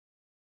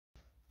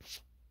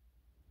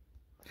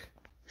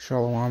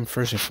Shalom.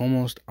 First and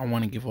foremost, I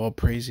want to give all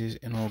praises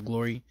and all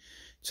glory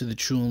to the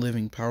true and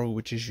living power,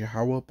 which is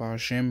Yahweh,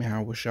 Ba'ashem,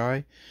 Yahweh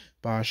Shai,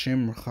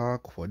 Ba'ashem,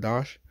 Rachak,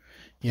 Wadash.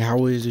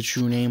 Yahweh is the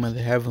true name of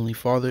the Heavenly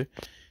Father.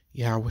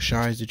 Yahweh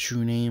Shai is the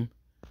true name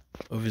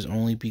of His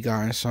only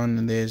begotten Son,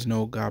 and there is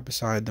no God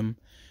beside them.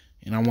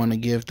 And I want to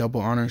give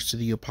double honors to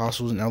the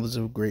apostles and elders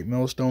of Great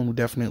Millstone, who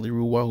definitely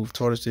rule well, who've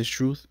taught us this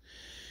truth,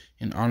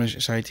 and honors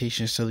and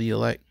citations to the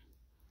elect.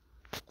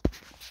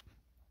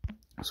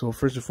 So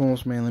first and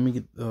foremost, man, let me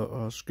get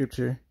the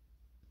scripture.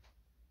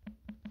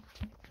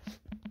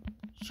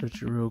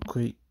 Search it real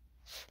quick.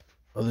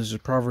 This is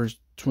Proverbs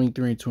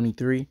 23 and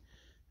 23.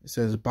 It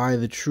says, "Buy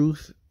the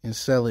truth and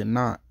sell it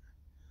not.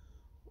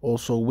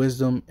 Also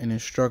wisdom and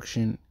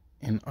instruction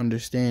and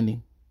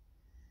understanding."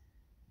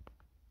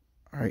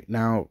 All right,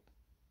 now,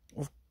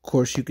 of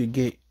course, you could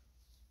get,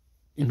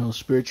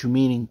 spiritual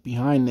meaning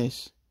behind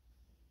this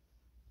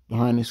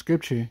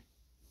scripture.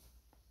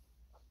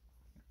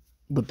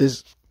 But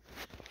this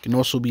can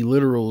also be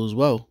literal as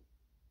well,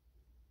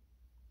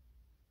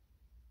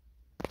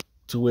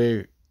 to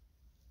where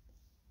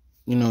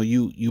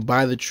you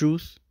buy the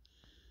truth,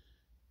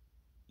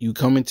 you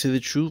come into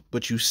the truth,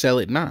 but you sell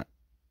it not.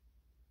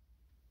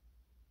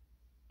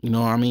 In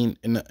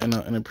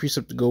a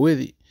precept to go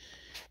with it,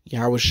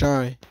 Yahweh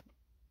Shai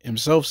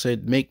himself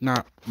said, "Make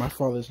not my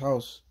Father's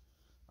house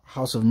a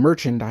house of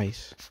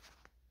merchandise."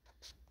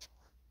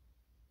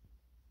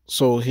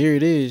 So here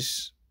it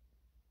is.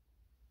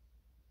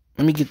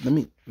 Let me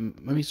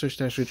search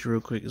that scripture real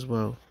quick as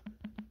well,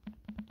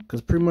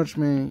 because pretty much,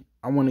 man,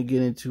 I want to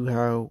get into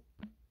how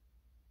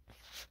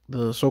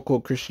the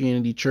so-called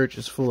Christianity church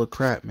is full of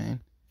crap, man.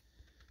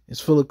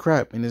 It's full of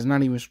crap, and it's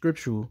not even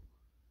scriptural.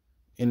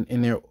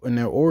 In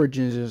their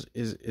origins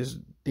is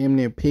damn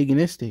near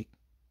paganistic.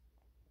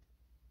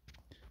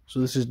 So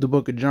this is the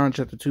book of John,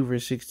 chapter 2,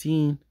 verse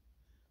 16.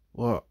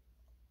 Well,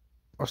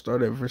 I'll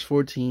start at verse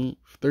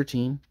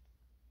 13.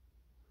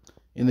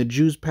 "And the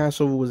Jews'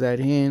 Passover was at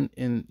hand,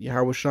 and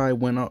Yahweh Shai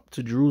went up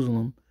to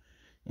Jerusalem,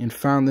 and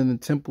found in the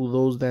temple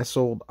those that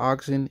sold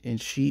oxen and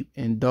sheep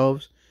and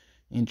doves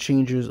and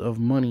changers of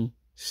money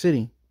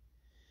sitting.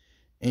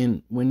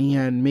 And when he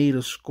had made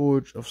a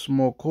scourge of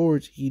small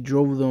cords, he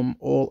drove them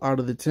all out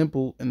of the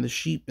temple, and the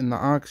sheep and the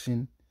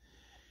oxen,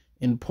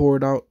 and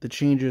poured out the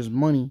changers'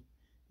 money,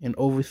 and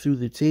overthrew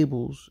the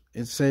tables,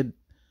 and said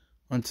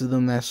unto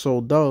them that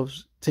sold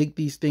doves, Take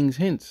these things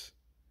hence."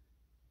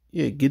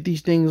 Yeah, get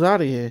these things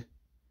out of here.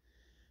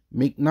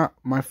 "Make not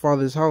my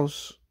Father's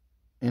house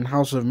an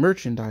house of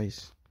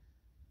merchandise."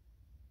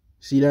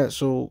 See that?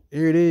 So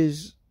here it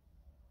is.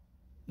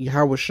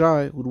 Yahweh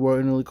Shai, who the world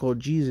originally called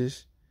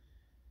Jesus,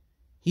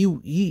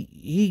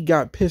 he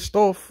got pissed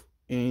off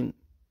and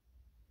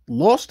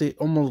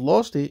almost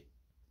lost it,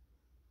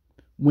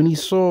 when he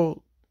saw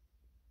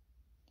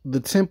the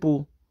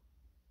temple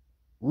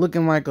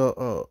looking like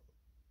a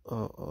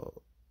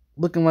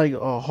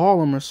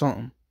Harlem or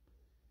something,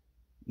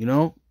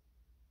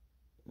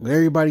 where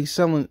everybody's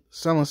selling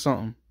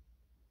something,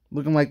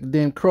 looking like the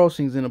damn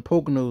crossings in the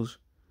Poconos,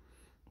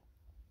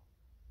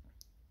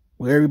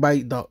 where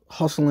everybody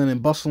hustling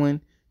and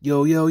bustling.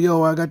 Yo,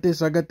 I got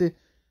this.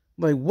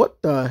 Like,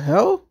 what the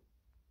hell?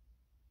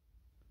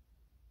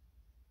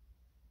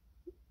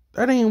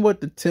 That ain't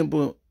what the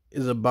temple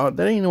is about.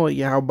 That ain't what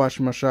Yahweh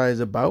Shai is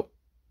about.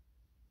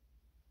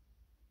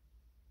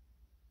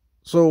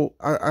 So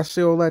I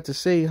say all that to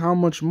say, how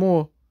much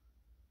more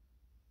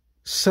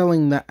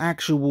selling the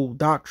actual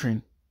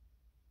doctrine,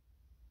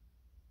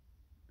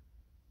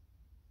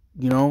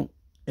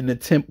 in the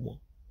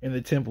temple.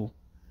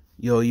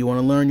 Yo, you want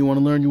to learn? You want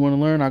to learn? You want to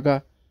learn?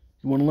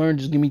 You want to learn?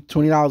 Just give me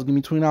 $20. Give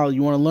me $20.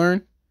 You want to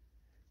learn?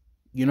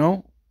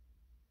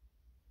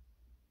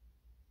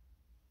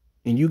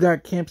 And you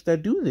got camps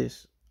that do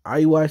this.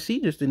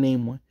 IUIC, just to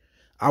name one.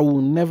 I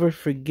will never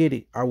forget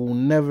it. I will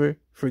never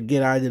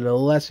forget I did a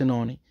lesson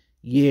on it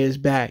years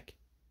back.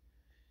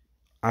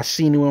 I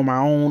seen it with my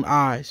own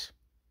eyes.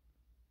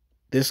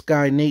 This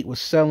guy, Nate, was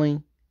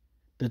selling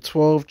the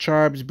 12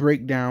 Tribes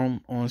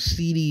Breakdown on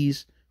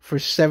CDs for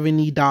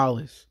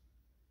 $70.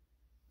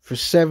 For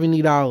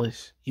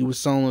 $70, he was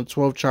selling the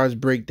 12 Tribes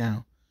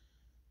Breakdown.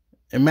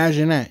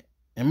 Imagine that.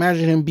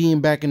 Imagine him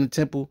being back in the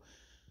temple.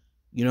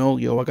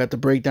 Yo, I got the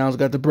breakdowns,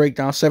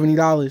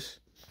 $70.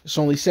 It's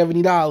only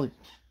 $70,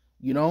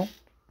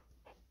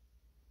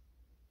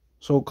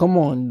 So come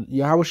on,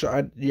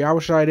 Yahweh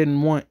Shai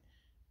didn't want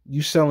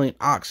you selling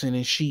oxen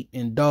and sheep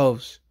and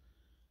doves.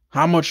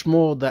 How much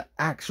more the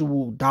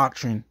actual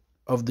doctrine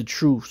of the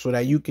truth, so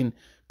that you can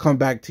come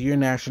back to your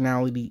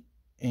nationality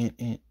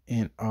and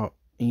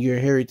your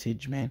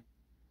heritage, man.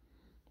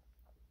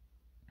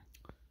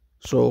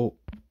 So,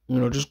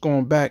 just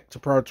going back to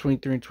Proverbs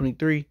 23 and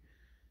 23,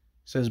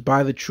 says,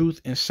 "Buy the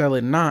truth and sell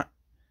it not,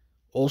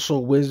 also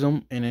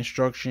wisdom and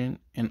instruction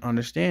and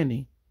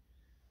understanding."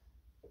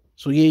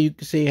 So yeah, you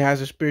could say it has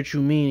a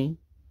spiritual meaning,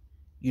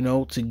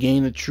 to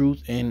gain the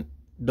truth, and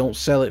don't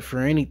sell it for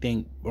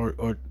anything,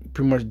 or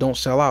pretty much don't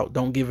sell out,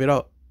 don't give it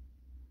up.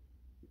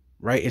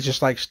 Right? It's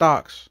just like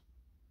stocks.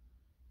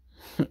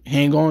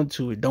 Hang on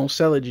to it. Don't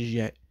sell it just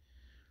yet.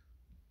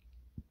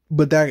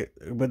 But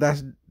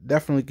that's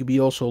definitely could be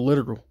also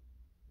literal.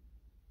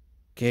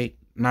 Okay,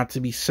 not to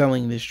be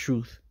selling this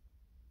truth.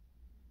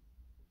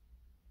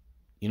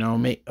 You know,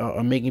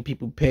 making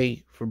people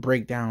pay for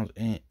breakdowns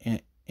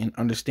and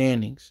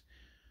understandings,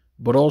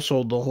 but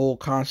also the whole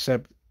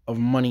concept of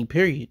money.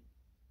 Period.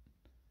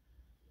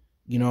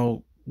 You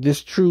know,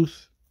 this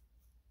truth,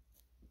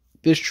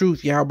 Yahweh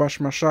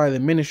Shemashai, the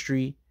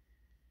ministry,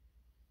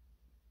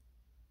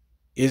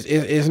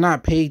 is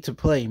not paid to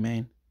play,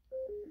 man.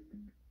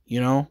 You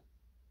know,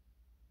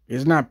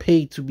 it's not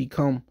paid to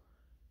become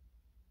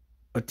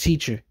a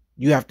teacher.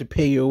 You have to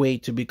pay your way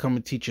to become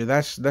a teacher.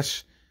 That's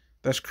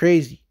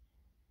crazy.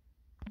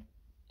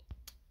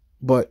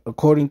 But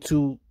according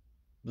to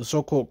the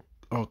so-called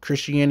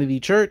Christianity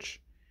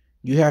church,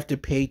 you have to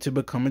pay to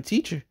become a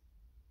teacher.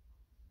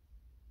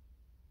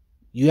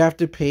 You have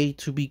to pay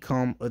to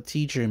become a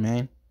teacher,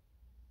 man.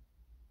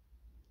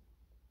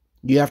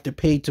 You have to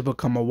pay to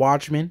become a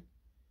watchman.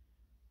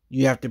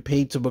 You have to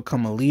pay to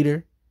become a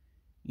leader.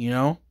 You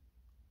know,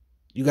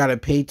 you got to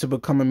pay to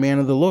become a man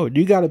of the Lord.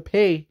 You got to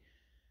pay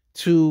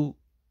to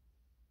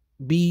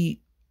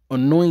be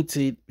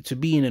anointed, to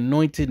be an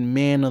anointed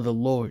man of the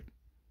Lord,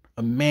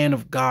 a man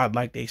of God,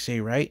 like they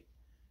say, right?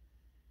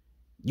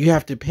 You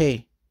have to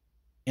pay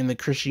in the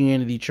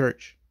Christianity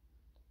church.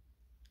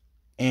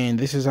 And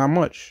this is how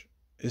much.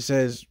 It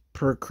says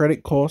per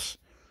credit course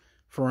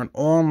for an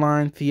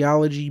online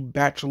theology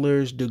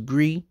bachelor's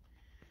degree.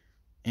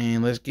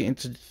 And let's get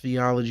into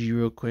theology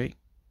real quick.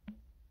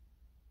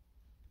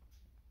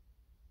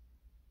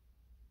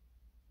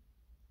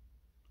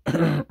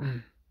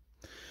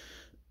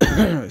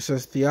 It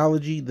says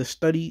theology, the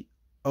study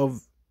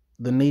of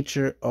the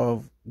nature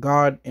of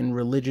God and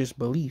religious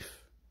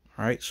belief.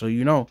 All right, so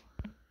you know.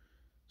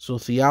 So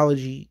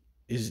theology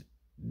is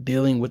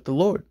dealing with the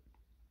Lord.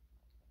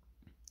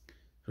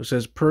 So it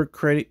says per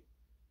credit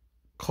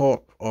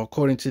call,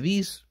 according to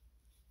these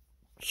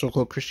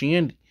so-called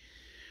Christianity,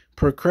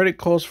 per credit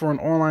calls for an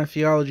online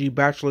theology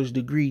bachelor's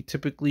degree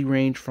typically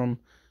range from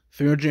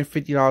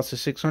 $350 to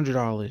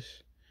 $600.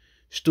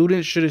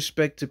 Students should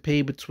expect to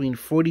pay between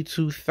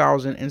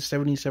 $42,000 and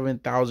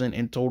 $77,000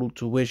 in total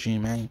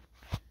tuition, man.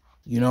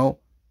 You know,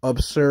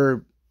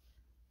 absurd.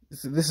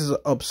 This is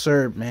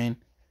absurd, man.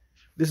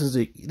 This is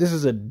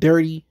a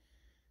dirty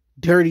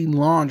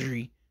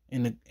laundry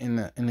in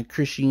the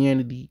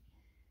Christianity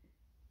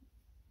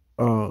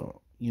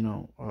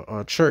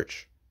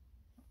church.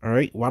 All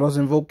right, why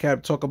doesn't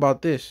vocab talk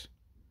about this?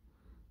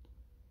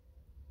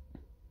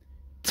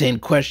 10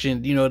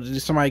 questions, you know,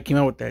 somebody came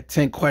out with that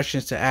 10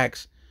 questions to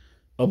ask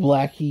a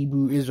black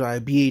Hebrew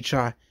Israelite,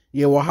 BHI.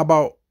 Yeah, well,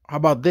 how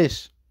about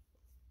this?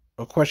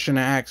 A question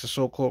to ask a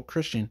so-called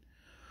Christian.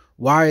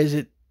 Why is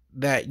it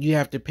that you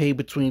have to pay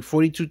between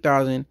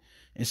 $42,000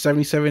 and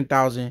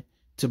 $77,000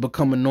 to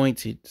become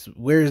anointed?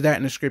 Where is that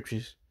in the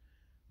scriptures?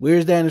 Where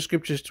is that in the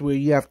scriptures to where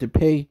you have to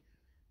pay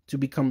to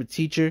become a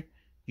teacher?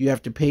 You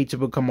have to pay to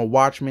become a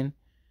watchman.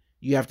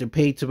 You have to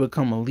pay to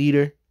become a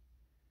leader.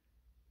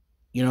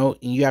 You know,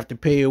 and you have to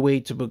pay your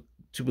way to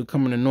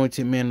become an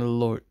anointed man of the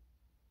Lord.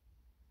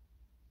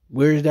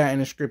 Where is that in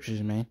the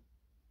scriptures, man?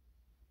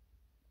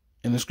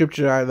 In the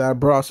scripture that I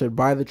brought, said,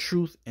 buy the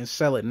truth and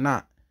sell it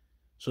not.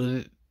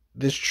 So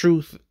this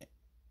truth,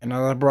 and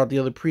I brought the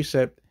other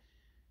precept,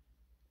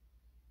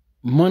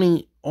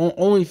 money,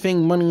 only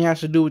thing money has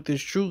to do with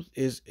this truth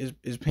is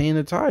paying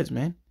the tithes,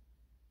 man.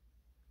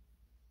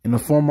 In the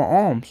form of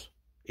alms.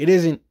 It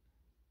isn't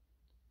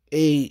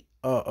a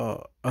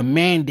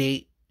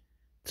mandate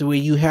to where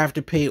you have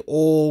to pay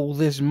all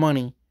this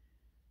money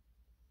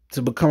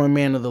to become a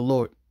man of the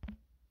Lord.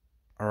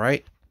 All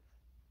right.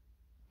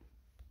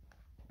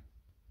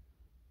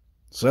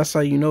 So that's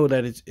how you know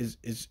that it's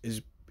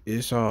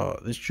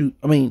this truth.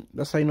 I mean,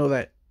 that's how you know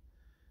that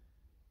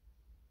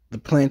the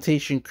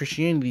plantation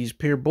Christianity is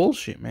pure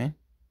bullshit, man.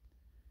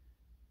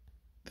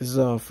 This is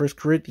 1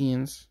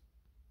 Corinthians.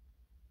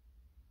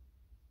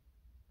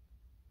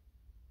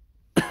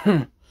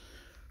 Here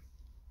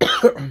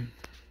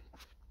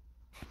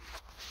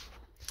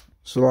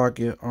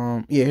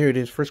it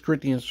is. 1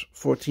 Corinthians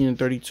 14 and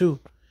 32.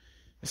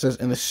 It says,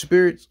 and the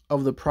spirits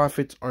of the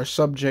prophets are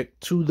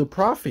subject to the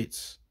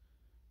prophets.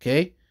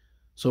 Okay,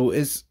 so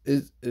it's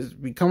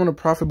becoming a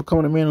prophet,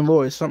 becoming a man of the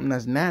Lord is something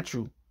that's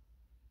natural.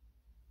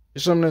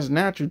 It's something that's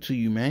natural to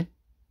you, man.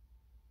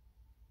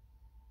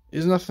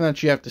 It's nothing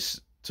that you have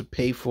to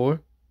pay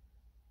for,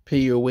 pay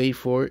your way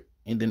for it,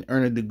 and then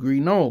earn a degree.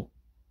 No,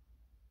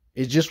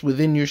 it's just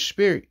within your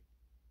spirit.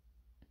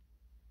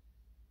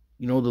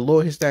 You know, the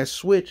Lord hits that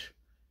switch,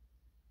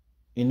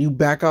 and you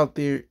back out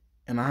there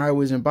in the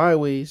highways and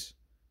byways,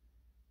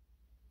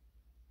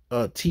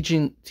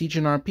 teaching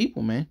our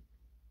people, man,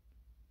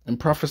 and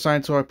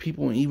prophesying to our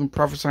people, and even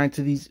prophesying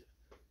to the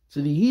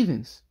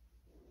heathens.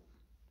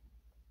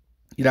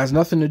 It has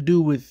nothing to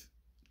do with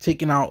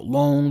taking out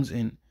loans,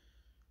 and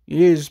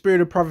here's the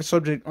spirit of prophet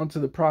subject unto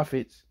the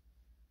prophets,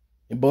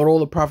 but all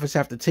the prophets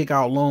have to take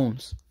out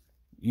loans,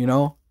 you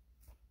know,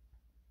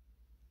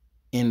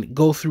 and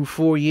go through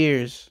 4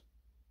 years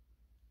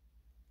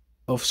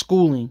of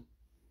schooling,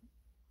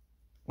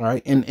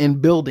 right?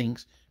 And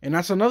buildings. And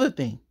that's another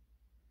thing.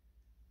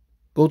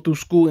 Go through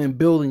school and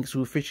buildings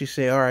to officially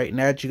say, all right,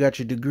 now that you got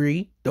your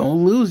degree,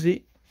 don't lose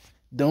it.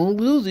 Don't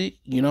lose it,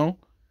 you know.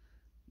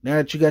 Now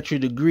that you got your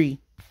degree,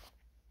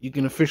 you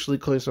can officially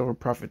call yourself a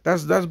prophet.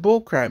 That's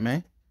bull crap,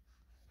 man.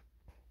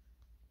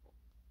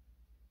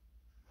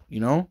 You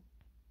know?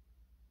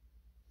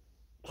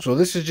 So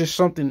this is just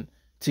something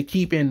to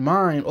keep in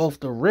mind off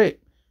the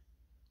rip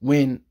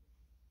when,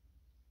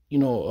 you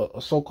know,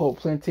 a so-called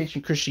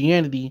plantation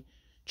Christianity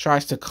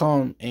tries to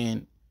come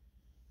and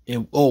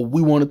oh,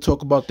 we want to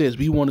talk about this.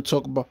 We want to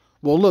talk about,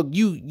 well, look,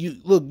 you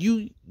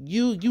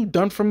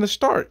done from the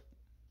start.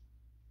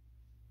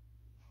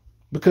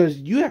 Because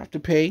you have to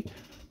pay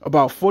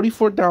about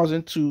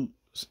 $44,000 to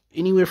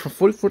anywhere from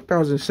 $44,000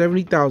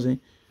 to $70,000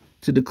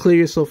 to declare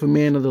yourself a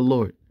man of the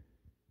Lord.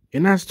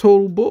 And that's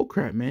total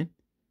bullcrap, man.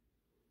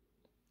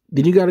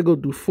 Then you got to go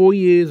through 4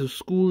 years of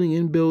schooling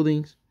in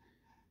buildings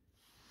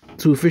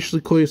to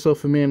officially call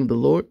yourself a man of the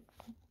Lord.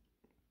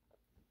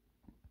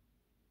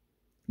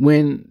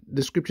 When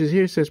the scriptures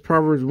here says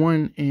Proverbs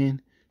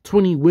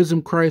 1:20,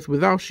 wisdom crieth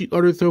without, she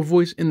uttereth her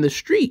voice in the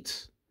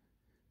streets.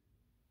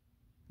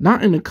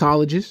 Not in the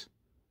colleges.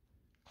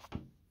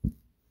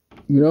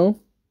 You know?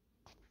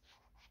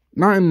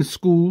 Not in the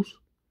schools,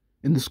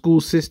 in the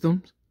school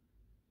systems.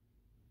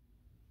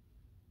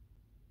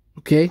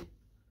 Okay?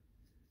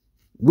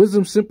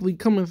 Wisdom simply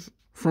cometh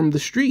from the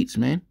streets,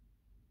 man.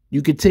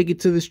 You can take it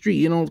to the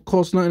street. It don't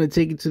cost nothing to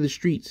take it to the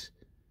streets.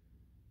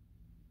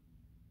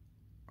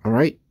 All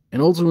right?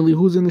 And ultimately,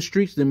 who's in the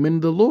streets? The men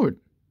of the Lord.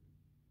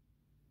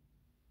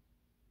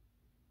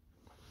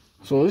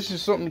 So this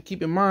is something to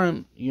keep in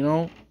mind, you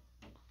know,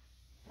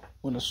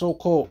 when the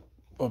so-called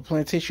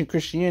plantation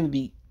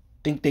Christianity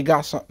think they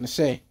got something to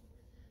say.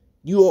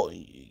 You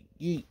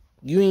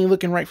ain't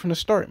looking right from the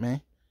start,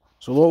 man.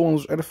 So Lord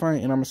was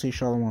edifying, and I'm going to say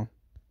shalom.